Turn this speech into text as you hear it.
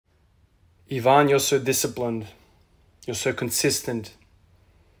Ivan, you're so disciplined. You're so consistent.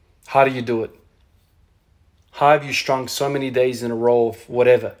 How do you do it? How have you strung so many days in a row of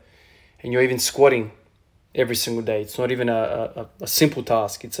whatever? And you're even squatting every single day. It's not even a simple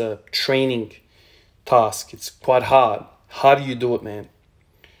task. It's a training task. It's quite hard. How do you do it, man?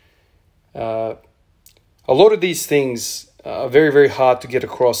 A lot of these things are very, very hard to get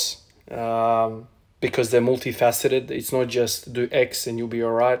across because they're multifaceted. It's not just do X and you'll be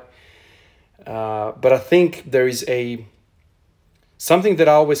all right. But I think there is something that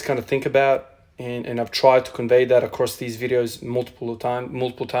I always kind of think about, and I've tried to convey that across these videos multiple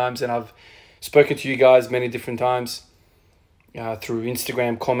times, and I've spoken to you guys many different times through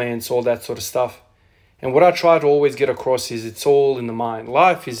Instagram comments, all that sort of stuff. And what I try to always get across is it's all in the mind.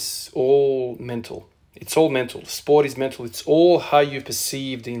 Life is all mental. It's all mental. Sport is mental. It's all how you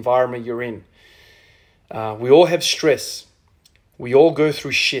perceive the environment you're in. We all have stress. We all go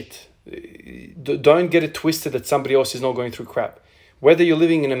through shit. Don't get it twisted that somebody else is not going through crap. Whether you're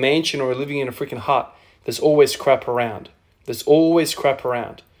living in a mansion or living in a freaking hut, there's always crap around. There's always crap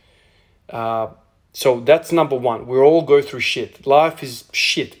around. So that's number one. We all go through shit. Life is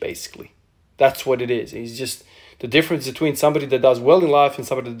shit, basically. That's what it is. It's just the difference between somebody that does well in life and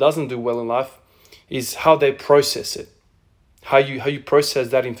somebody that doesn't do well in life is how they process it. How you process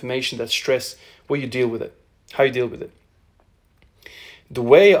that information, that stress, what you deal with it. How you deal with it. The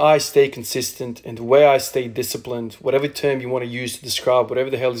way I stay consistent and the way I stay disciplined, whatever term you want to use to describe whatever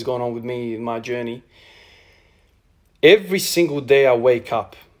the hell is going on with me in my journey, every single day I wake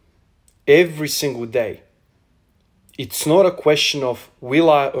up, every single day, it's not a question of will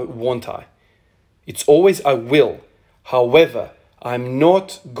I or won't I. It's always I will. However, I'm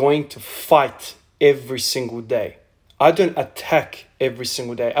not going to fight every single day. I don't attack every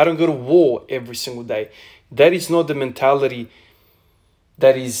single day. I don't go to war every single day. That is not the mentality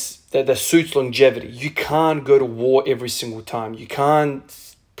that suits longevity. You can't go to war every single time. You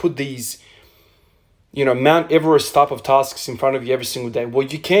can't put these, Mount Everest type of tasks in front of you every single day.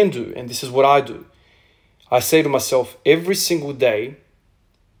 What you can do, and this is what I do, I say to myself, every single day,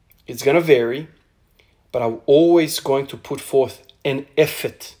 it's going to vary, but I'm always going to put forth an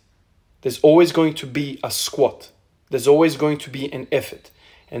effort. There's always going to be a squat. There's always going to be an effort.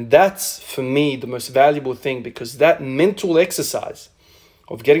 And that's, for me, the most valuable thing, because that mental exercise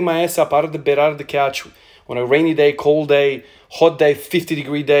of getting my ass up out of the bed, out of the couch, on a rainy day, cold day, hot day,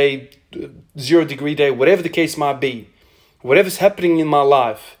 50-degree day, 0-degree day, whatever the case might be, whatever's happening in my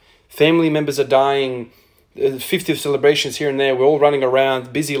life, family members are dying, 50th celebrations here and there, we're all running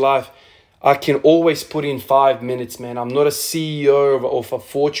around, busy life, I can always put in 5 minutes, man. I'm not a CEO of a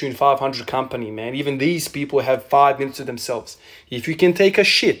Fortune 500 company, man. Even these people have 5 minutes to themselves. If you can take a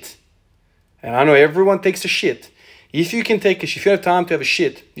shit, and I know everyone takes a shit, if you have time to have a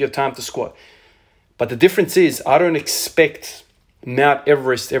shit, you have time to squat. But the difference is, I don't expect Mount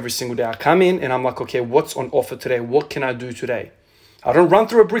Everest every single day. I come in and I'm like, okay, what's on offer today? What can I do today? I don't run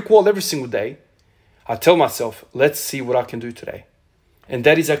through a brick wall every single day. I tell myself, let's see what I can do today. And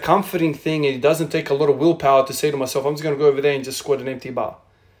that is a comforting thing, and it doesn't take a lot of willpower to say to myself, I'm just going to go over there and just squat an empty bar.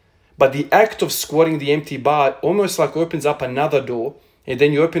 But the act of squatting the empty bar almost like opens up another door, and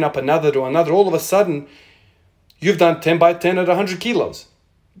then you open up another door, all of a sudden, you've done 10 by 10 at 100 kilos.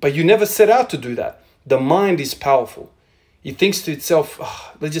 But you never set out to do that. The mind is powerful. It thinks to itself,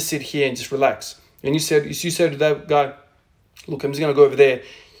 let's just sit here and just relax. And you said to that guy, look, I'm just going to go over there,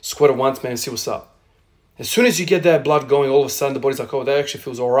 squat it once, man, and see what's up. As soon as you get that blood going, all of a sudden the body's like, oh, that actually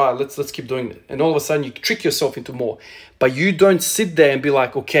feels all right. Let's keep doing it. And all of a sudden you trick yourself into more. But you don't sit there and be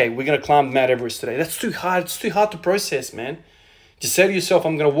like, okay, we're going to climb Mount Everest today. That's too hard. It's too hard to process, man. Just say to yourself,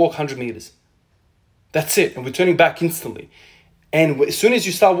 I'm going to walk 100 meters. That's it. And we're turning back instantly. And as soon as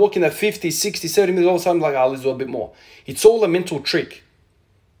you start walking at 50, 60, 70 meters, all of a sudden, like, let's do a bit more. It's all a mental trick.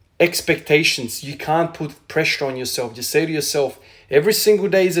 Expectations. You can't put pressure on yourself. Just say to yourself, every single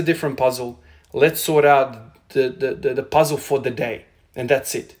day is a different puzzle. Let's sort out the puzzle for the day. And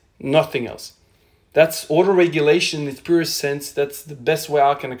that's it. Nothing else. That's auto-regulation in its purest sense. That's the best way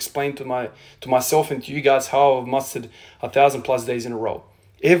I can explain to myself and to you guys how I've mastered 1,000+ days in a row.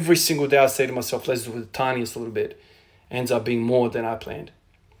 Every single day I say to myself, let's do the tiniest little bit. Ends up being more than I planned.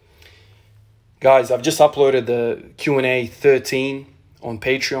 Guys, I've just uploaded the Q&A 13 on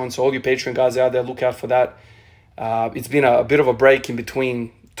Patreon. So all you Patreon guys out there, look out for that. It's been a bit of a break in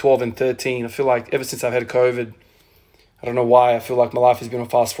between 12 and 13. I feel like ever since I've had COVID, I don't know why, I feel like my life has been on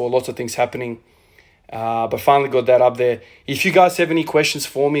fast forward, lots of things happening. But finally got that up there. If you guys have any questions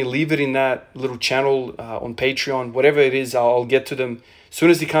for me, leave it in that little channel on Patreon. Whatever it is, I'll get to them. As soon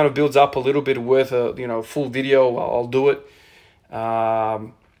as it kind of builds up a little bit worth a full video, I'll do it.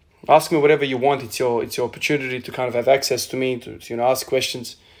 Ask me whatever you want. It's your opportunity to kind of have access to me, to you know, ask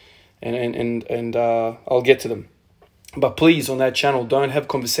questions, and I'll get to them. But please, on that channel, don't have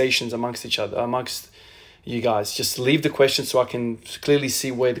conversations amongst each other, amongst you guys. Just leave the questions so I can clearly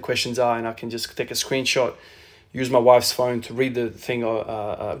see where the questions are, and I can just take a screenshot, use my wife's phone to read the thing,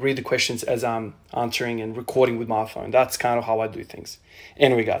 or read the questions as I'm answering and recording with my phone. That's kind of how I do things.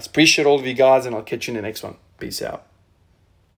 Anyway, guys, appreciate all of you guys, and I'll catch you in the next one. Peace out.